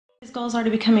His goals are to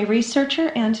become a researcher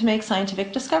and to make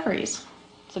scientific discoveries.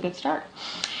 It's a good start.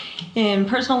 In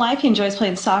personal life, he enjoys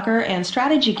playing soccer and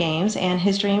strategy games, and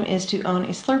his dream is to own a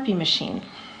Slurpee machine.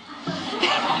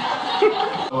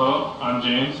 Hello, I'm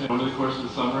James, and over the course of the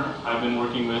summer, I've been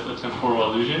working with a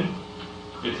temporal illusion.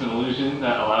 It's an illusion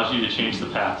that allows you to change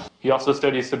the past. He also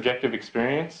studies subjective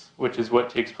experience, which is what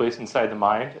takes place inside the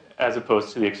mind, as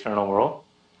opposed to the external world.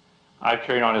 I've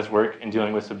carried on his work in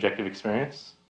dealing with subjective experience.